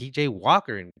with PJ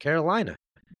Walker in Carolina.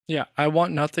 Yeah. I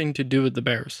want nothing to do with the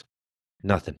Bears.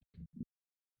 Nothing.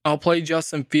 I'll play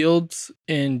Justin Fields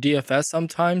in DFS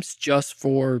sometimes just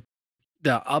for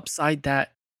the upside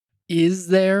that is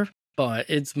there, but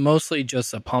it's mostly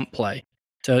just a pump play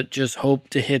to just hope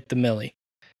to hit the millie.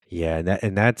 Yeah,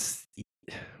 that's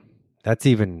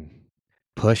even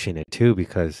pushing it too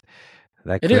because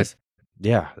that It could, is.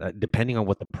 yeah, depending on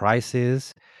what the price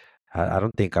is. I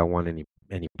don't think I want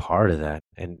any part of that.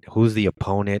 And who's the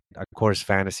opponent? Of course,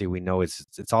 fantasy we know it's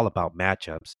all about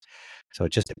matchups, so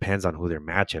it just depends on who their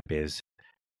matchup is.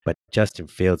 But Justin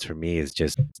Fields for me is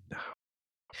just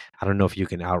I don't know if you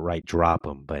can outright drop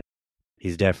him, but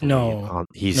he's definitely No, on.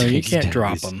 no, you can't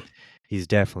drop them. He's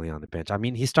definitely on the bench. I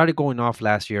mean, he started going off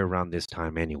last year around this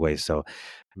time anyway, so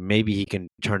maybe he can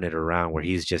turn it around where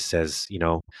he's just says,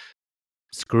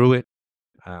 screw it.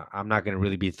 I'm not going to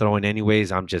really be throwing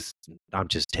anyways. I'm just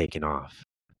taking off.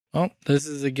 Well, this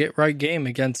is a get right game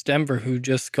against Denver, who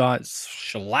just got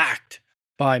shellacked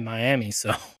by Miami.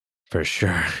 So, For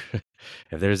sure.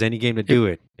 If there's any game to it, do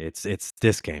it, it's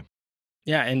this game.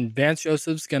 yeah, and Vance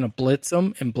Joseph's going to blitz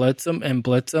him and blitz him and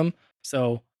blitz him.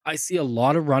 So, I see a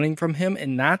lot of running from him,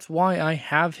 and that's why I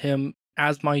have him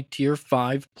as my tier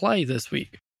 5 play this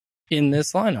week in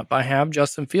this lineup. I have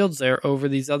Justin Fields there over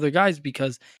these other guys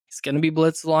because he's going to be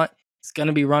blitzed a lot. He's going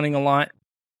to be running a lot.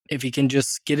 If he can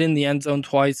just get in the end zone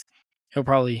twice, he'll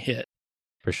probably hit.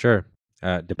 For sure.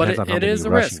 But Depends on how it many is a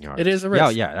rushing risk. It yards. is a Yeah,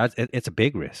 risk. yeah, it's a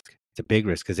big risk. It's a big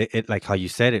risk because it like how you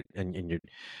said it and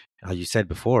how you said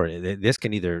before. This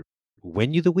can either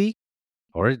win you the week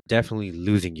or it's definitely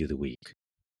losing you the week.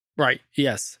 Right.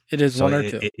 Yes. It is So one or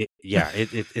two. yeah,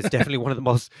 it's definitely one of the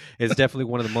most it's definitely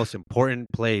one of the most important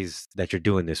plays that you're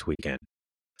doing this weekend.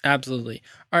 Absolutely.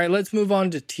 All right. Let's move on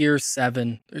to tier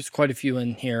 7. There's quite a few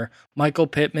in here. Michael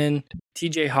Pittman,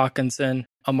 TJ Hawkinson,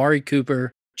 Amari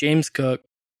Cooper, James Cook,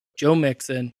 Joe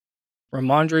Mixon,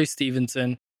 Ramondre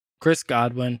Stevenson, Chris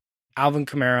Godwin, Alvin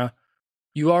Kamara.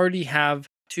 You already have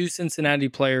 2 Cincinnati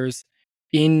players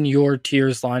in your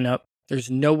tiers lineup. There's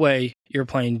no way you're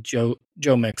playing Joe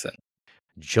Mixon.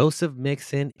 Joseph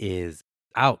Mixon is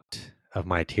out of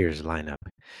my tiers lineup.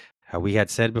 How we had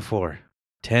said before,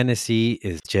 Tennessee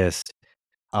is just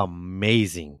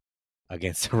amazing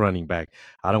against the running back.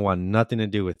 I don't want nothing to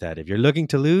do with that. If you're looking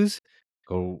to lose,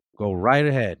 go right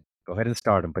ahead. Go ahead and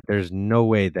start him. But there's no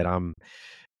way that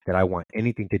I want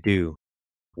anything to do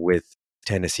with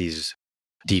Tennessee's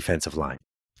defensive line.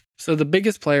 So the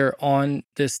biggest player on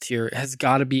this tier has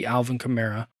got to be Alvin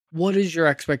Kamara. What is your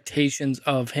expectations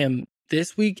of him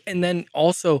this week? And then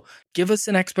also give us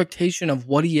an expectation of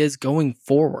what he is going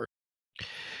forward.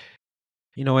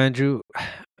 You know, Andrew,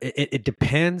 it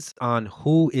depends on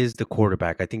who is the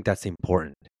quarterback. I think that's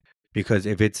important because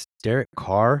if it's Derek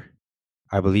Carr,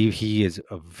 I believe he is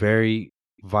a very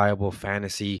viable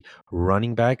fantasy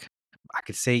running back. I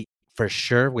could say for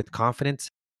sure with confidence,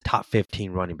 top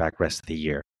 15 running back rest of the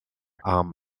year.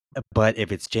 Um, but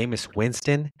if it's Jameis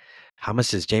Winston, how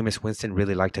much does Jameis Winston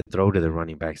really like to throw to the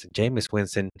running backs? Jameis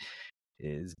Winston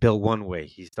is built one way.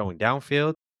 He's throwing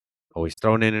downfield or he's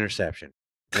throwing an interception.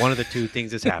 One of the two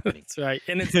things is happening. That's right.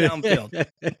 And it's downfield.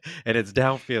 And it's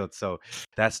downfield. So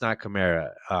that's not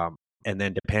Kamara. And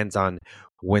then depends on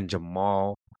when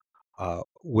Jamal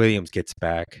Williams gets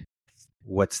back,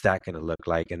 what's that going to look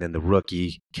like? And then the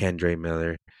rookie, Kendre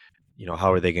Miller,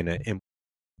 how are they going to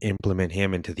implement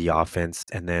him into the offense?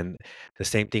 And then the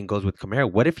same thing goes with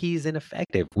Kamara. What if he's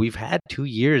ineffective? We've had 2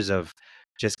 years of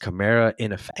just Kamara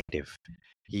ineffective.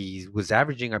 He was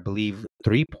averaging, I believe,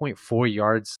 3.4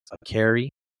 yards a carry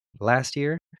last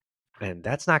year, and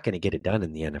that's not going to get it done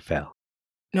in the NFL.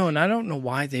 No, and I don't know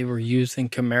why they were using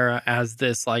Kamara as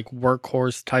this like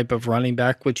workhorse type of running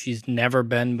back, which he's never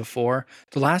been before.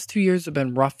 The last 2 years have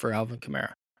been rough for Alvin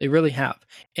Kamara. They really have.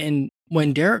 And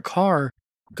when Derek Carr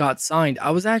got signed,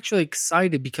 I was actually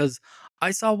excited because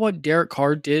I saw what Derek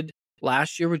Carr did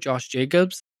last year with Josh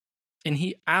Jacobs, and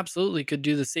he absolutely could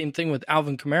do the same thing with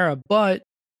Alvin Kamara, but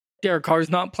Derek Carr's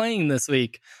not playing this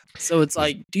week. So it's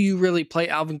like, do you really play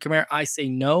Alvin Kamara? I say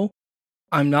no.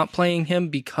 I'm not playing him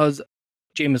because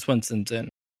Jameis Winston's in.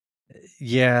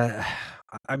 Yeah,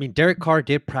 I mean, Derek Carr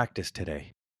did practice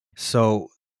today. So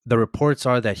the reports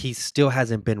are that he still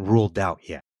hasn't been ruled out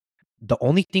yet. The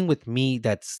only thing with me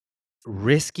that's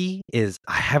risky is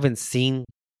I haven't seen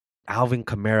Alvin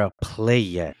Kamara play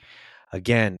yet.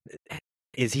 Again,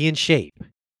 is he in shape?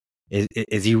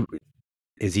 Is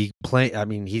he playing? I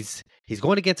mean, he's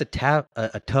going against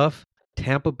a tough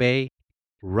Tampa Bay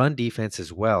run defense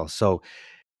as well. So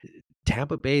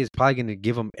Tampa Bay is probably going to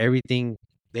give them everything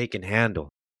they can handle.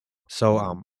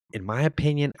 So, in my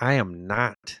opinion, I am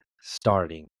not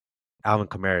starting Alvin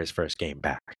Kamara's first game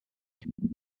back.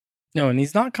 No, and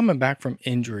he's not coming back from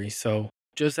injury. So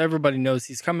just everybody knows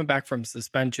he's coming back from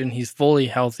suspension. He's fully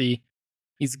healthy.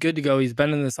 He's good to go. He's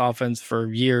been in this offense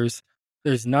for years.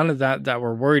 There's none of that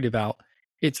we're worried about.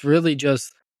 It's really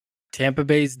just Tampa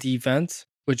Bay's defense,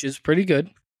 which is pretty good,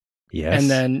 and Yes.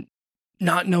 then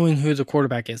not knowing who the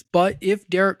quarterback is. But if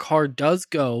Derek Carr does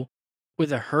go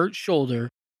with a hurt shoulder,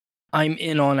 I'm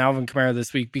in on Alvin Kamara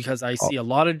this week because I Oh, see a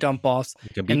lot of dump offs.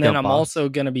 it can be And then dump I'm offs. also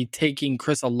going to be taking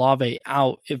Chris Olave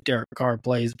out if Derek Carr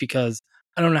plays because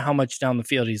I don't know how much down the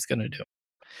field he's going to do.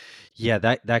 Yeah,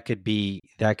 that could be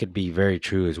very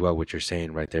true as well, what you're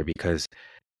saying right there. Because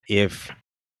if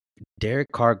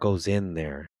Derek Carr goes in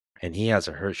there and he has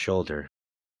a hurt shoulder,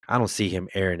 I don't see him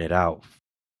airing it out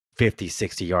 50,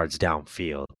 60 yards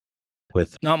downfield.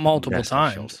 with Not multiple messed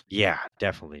up shoulder. times. Yeah,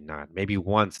 definitely not. Maybe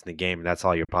once in the game, and that's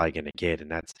all you're probably gonna get.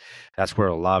 And that's where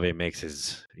Olave makes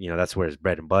his, that's where his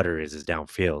bread and butter is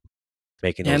downfield,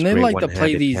 making those And they great like to play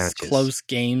one-handed these catches. close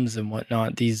games and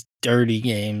whatnot, these dirty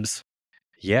games.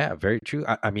 Yeah, very true.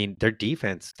 I mean, their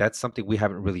defense, that's something we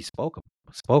haven't really spoken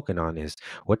on is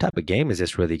what type of game is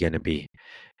this really going to be?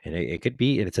 And it could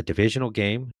be, and it's a divisional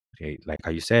game. Like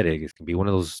how you said, it can be one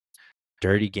of those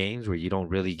dirty games where you don't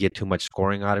really get too much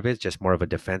scoring out of it, just more of a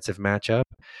defensive matchup.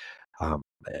 Um,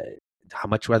 uh, how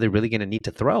much are they really going to need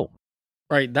to throw?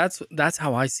 Right, that's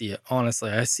how I see it,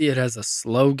 honestly. I see it as a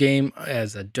slow game,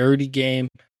 as a dirty game,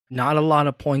 not a lot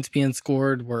of points being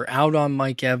scored. We're out on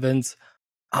Mike Evans.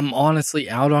 I'm honestly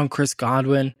out on Chris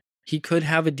Godwin. He could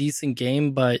have a decent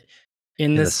game, but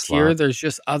in In the this tier, slot. there's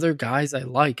just other guys I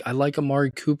like. I like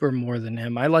Amari Cooper more than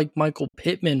him. I like Michael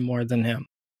Pittman more than him.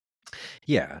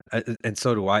 Yeah, and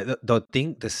so do I.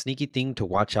 The sneaky thing to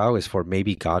watch out is for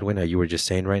maybe Godwin. You were just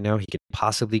saying right now, he could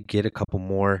possibly get a couple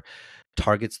more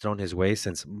targets thrown his way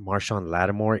since Marshawn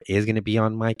Lattimore is going to be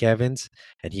on Mike Evans,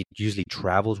 and he usually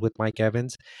travels with Mike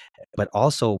Evans. But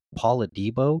also Paul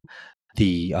Adebo,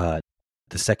 the uh,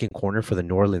 the second corner for the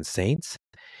New Orleans Saints,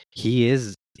 he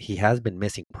has been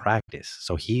missing practice,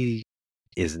 so he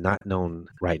is not known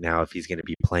right now if he's going to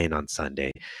be playing on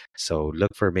Sunday. So look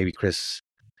for maybe Chris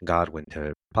Godwin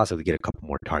to possibly get a couple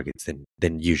more targets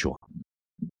than usual.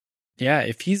 Yeah,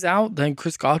 if he's out, then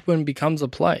Chris Godwin becomes a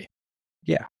play.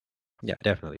 Yeah, yeah,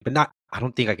 definitely. But not. I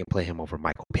don't think I can play him over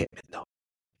Michael Pittman though.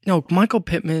 No, Michael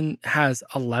Pittman has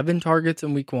 11 targets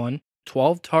in week 1,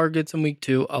 12 targets in week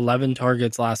 2, 11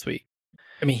 targets last week.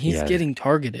 I mean, he's Yeah, getting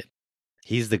targeted.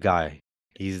 he's the guy.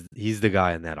 He's the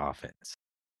guy in that offense.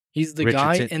 He's the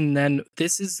guy. Richardson. And then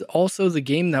this is also the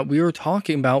game that we were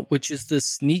talking about, which is the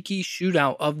sneaky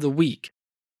shootout of the week.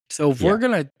 So if Yeah.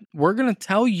 we're gonna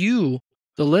tell you,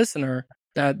 the listener,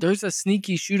 that there's a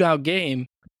sneaky shootout game,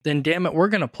 then damn it, we're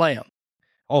gonna play him.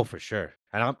 Oh, for sure.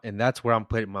 And that's where I'm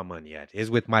putting my money at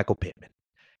is with Michael Pittman.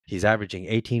 He's averaging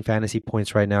 18 fantasy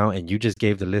points right now, and you just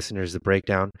gave the listeners the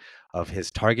breakdown of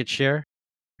his target share.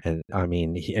 And I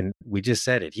mean, and we just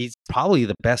said it. He's probably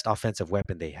the best offensive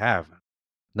weapon they have.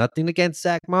 Nothing against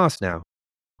Zach Moss now.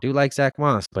 Do like Zach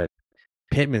Moss, but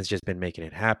Pittman's just been making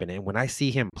it happen. And when I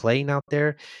see him playing out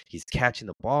there, he's catching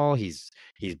the ball, he's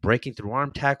breaking through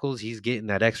arm tackles, he's getting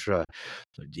that extra,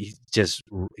 he just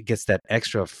gets that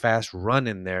extra fast run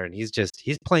in there, and he's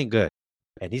playing good.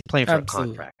 And he's playing for a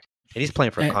Absolutely. contract. And he's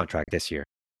playing for a And, contract this year.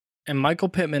 and Michael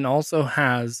Pittman also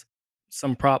has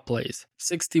some prop plays: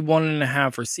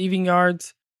 61.5 receiving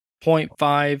yards, point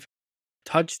 0.5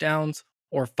 touchdowns,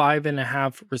 or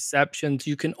 5.5 receptions.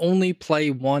 You can only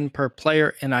play one per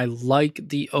player, and I like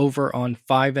the over on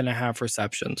 5.5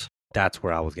 receptions. That's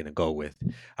where I was gonna go with.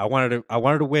 I wanted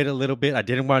to wait a little bit. I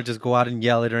didn't want to just go out and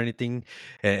yell it or anything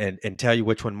and tell you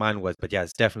which one mine was. But yeah,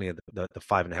 it's definitely the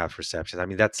 5.5 receptions. I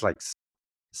mean, that's like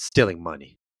stealing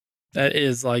money. That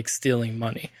is like stealing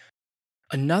money.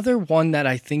 Another one that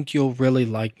I think you'll really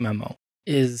like, Memo,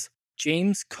 is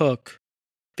James Cook,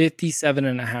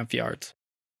 57.5 yards.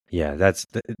 Yeah, it's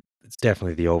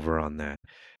definitely the over on that.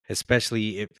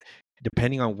 Especially if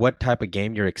depending on what type of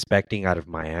game you're expecting out of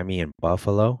Miami and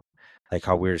Buffalo, like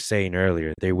how we were saying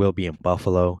earlier, they will be in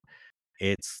Buffalo.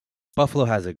 It's Buffalo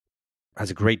has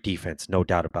a great defense, no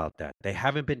doubt about that. They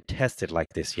haven't been tested like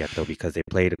this yet though, because they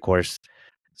played, of course,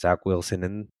 Zach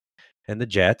Wilson and the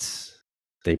Jets.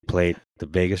 They played the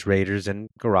Vegas Raiders and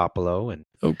Garoppolo, and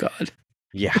Oh, God.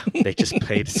 yeah, they just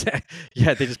played.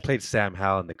 Yeah, they just played Sam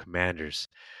Howell and the Commanders.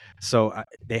 So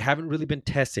they haven't really been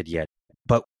tested yet.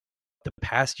 But the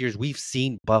past years, we've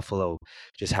seen Buffalo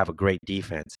just have a great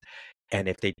defense. And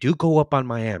if they do go up on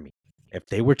Miami, if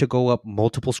they were to go up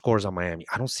multiple scores on Miami,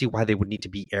 I don't see why they would need to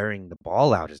be airing the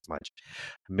ball out as much.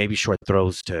 Maybe short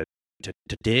throws to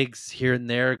Diggs here and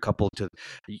there, a couple to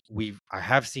I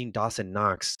have seen Dawson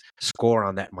Knox score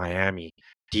on that Miami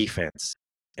defense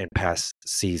in past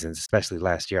seasons, especially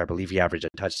last year. I believe he averaged a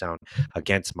touchdown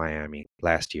against Miami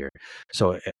last year.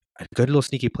 So a good little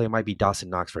sneaky play might be Dawson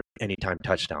Knox for anytime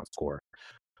touchdown score.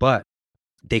 But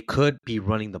they could be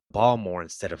running the ball more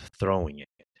instead of throwing it.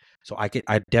 So I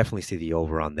definitely see the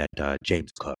over on that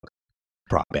James Cook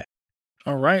prop bet.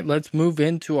 All right, let's move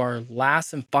into our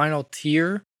last and final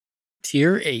tier,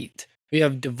 tier 8. We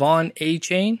have Devon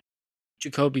A-Chain,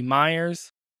 Jacoby Myers,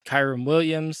 Kyron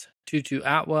Williams, Tutu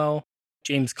Atwell,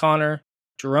 James Conner,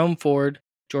 Jerome Ford,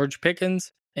 George Pickens,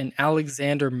 and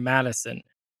Alexander Madison.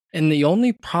 And the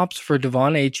only props for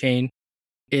Devon A-Chain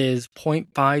is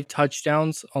 0.5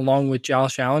 touchdowns along with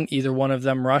Josh Allen. Either one of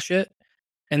them rush it.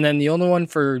 And then the only one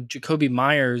for Jacoby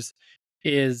Myers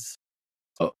is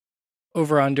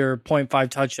over under 0.5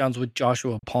 touchdowns with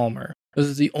Joshua Palmer.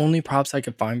 Those are the only props I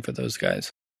could find for those guys.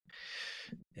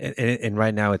 And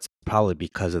right now, it's probably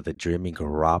because of the Jimmy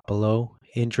Garoppolo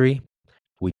injury.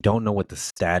 We don't know what the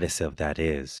status of that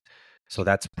is. So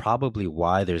that's probably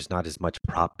why there's not as much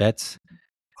prop bets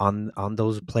on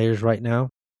those players right now.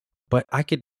 But I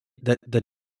could the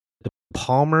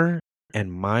Palmer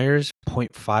and Myers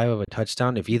 0.5 of a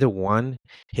touchdown. If either one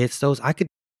hits those, I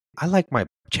like my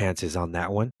chances on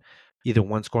that one. Either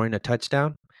one scoring a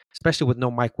touchdown, especially with no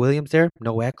Mike Williams there,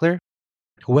 no Eckler.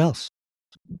 Who else?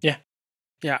 Yeah.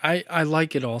 Yeah, I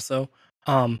like it also.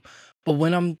 Um, but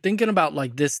when I'm thinking about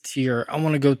like this tier, I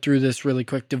want to go through this really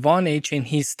quick. Devon Achane,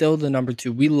 he's still the number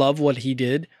 2. We love what he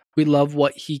did. We love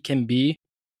what he can be,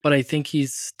 but I think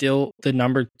he's still the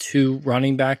number 2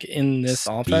 running back in this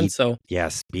Speed. offense. So Yeah,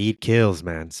 speed kills,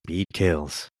 man. Speed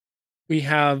kills. we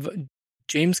have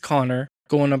James Conner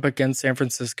going up against San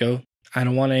Francisco. I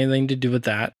don't want anything to do with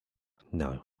that.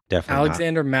 No, definitely not.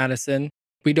 Alexander Madison.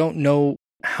 We don't know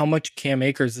how much Cam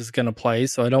Akers is going to play,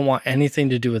 so I don't want anything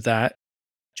to do with that.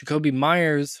 Jacoby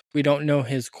Myers, we don't know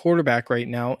his quarterback right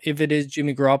now. If it is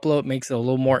Jimmy Garoppolo, it makes it a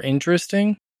little more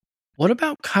interesting. What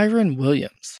about Kyron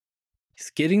Williams?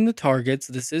 He's getting the targets.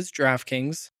 This is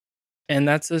DraftKings, and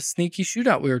that's a sneaky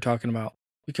shootout we were talking about.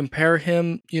 We compare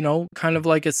him, kind of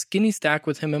like a skinny stack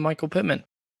with him and Michael Pittman.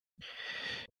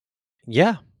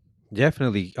 Yeah,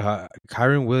 definitely.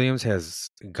 Kyron Williams has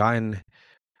gotten,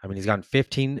 he's gotten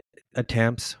 15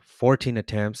 attempts, 14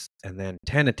 attempts, and then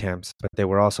 10 attempts, but they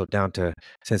were also down to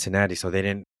Cincinnati, so they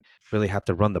didn't really have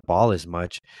to run the ball as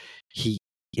much. He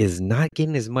is not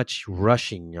getting as much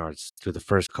rushing yards through the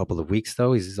first couple of weeks,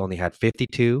 though. He's only had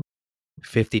 52,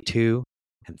 52,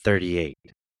 and 38.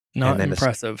 And Not then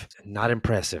impressive. not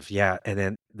impressive. Yeah. And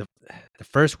then the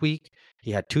first week,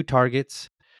 he had 2 targets.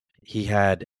 He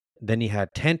had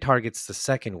 10 targets the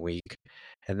second week,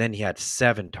 and then he had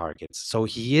 7 targets. So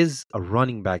he is a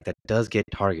running back that does get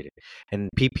targeted. And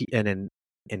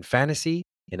in fantasy,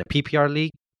 in a PPR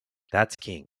league, that's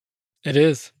king. It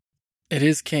is. It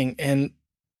is king. And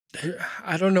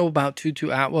I don't know about Tutu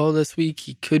Atwell this week.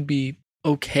 He could be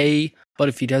okay, but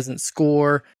if he doesn't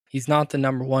score, he's not the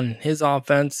number 1 in his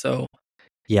offense. So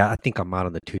Yeah, I think I'm out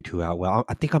on the 2-2 out. Well,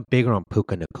 I think I'm bigger on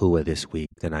Puka Nakua this week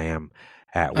than I am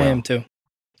at I am well. too.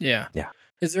 Yeah. Yeah.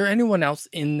 Is there anyone else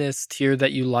in this tier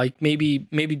that you like? Maybe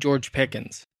George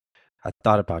Pickens. I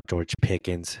thought about George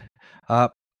Pickens.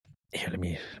 Here, let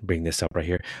me bring this up right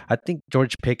here. I think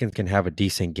George Pickens can have a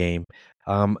decent game.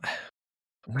 I'm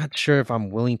not sure if I'm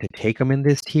willing to take him in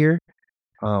this tier.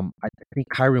 I think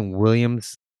Kyron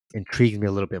Williams intrigues me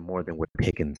a little bit more than what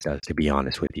Pickens does, to be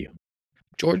honest with you.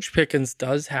 George Pickens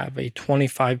does have a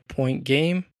 25-point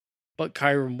game, but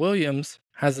Kyron Williams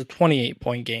has a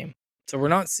 28-point game. So we're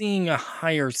not seeing a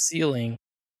higher ceiling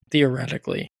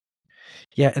theoretically.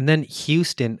 Yeah, and then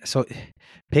Houston. So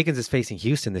Pickens is facing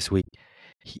Houston this week.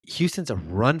 Houston's a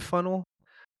run funnel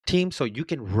team, so you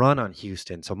can run on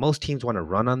Houston. So most teams want to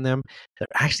run on them. They're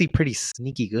actually pretty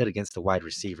sneaky good against the wide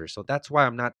receiver. So that's why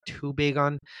I'm not too big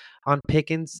on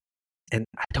Pickens. And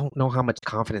I don't know how much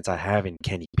confidence I have in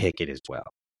Kenny Pickett as well.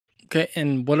 Okay,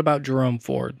 and what about Jerome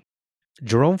Ford?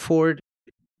 Jerome Ford,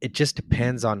 it just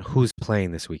depends on who's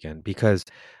playing this weekend. Because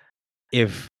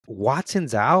if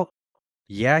Watson's out,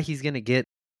 yeah, he's going to get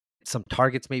some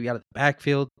targets maybe out of the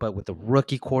backfield. But with the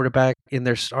rookie quarterback in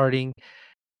there starting,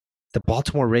 the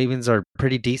Baltimore Ravens are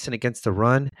pretty decent against the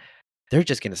run. They're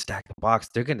just going to stack the box.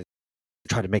 They're going to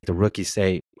try to make the rookie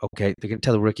say, okay, they're going to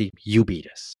tell the rookie, you beat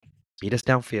us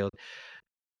downfield.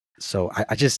 So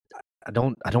I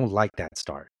don't like that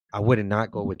start. I would not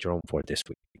go with Jerome Ford this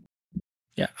week.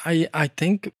 Yeah, I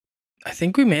think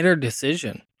we made our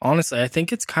decision. Honestly, I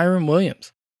think it's Kyron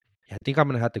Williams. Yeah, I think I'm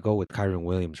going to have to go with Kyron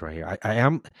Williams right here.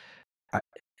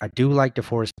 I do like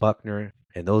DeForest Buckner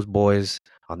and those boys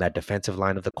on that defensive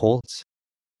line of the Colts.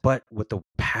 But with the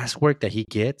pass work that he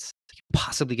gets, he could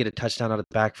possibly get a touchdown out of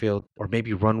the backfield or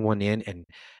maybe run one in. And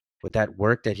with that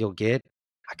work that he'll get,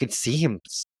 I could see him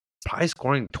probably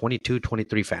scoring 22,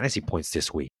 23 fantasy points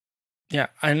this week. Yeah,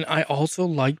 and I also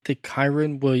like the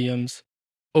Kyron Williams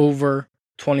over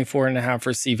 24.5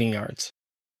 receiving yards.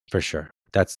 For sure.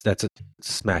 That's a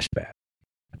smash bet.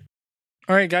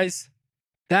 All right, guys.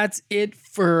 That's it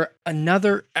for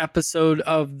another episode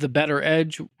of The Better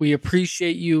Edge. We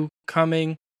appreciate you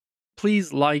coming.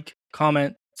 Please like,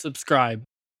 comment, subscribe.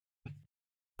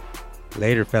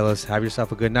 Later, fellas. Have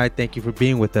yourself a good night. Thank you for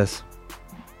being with us.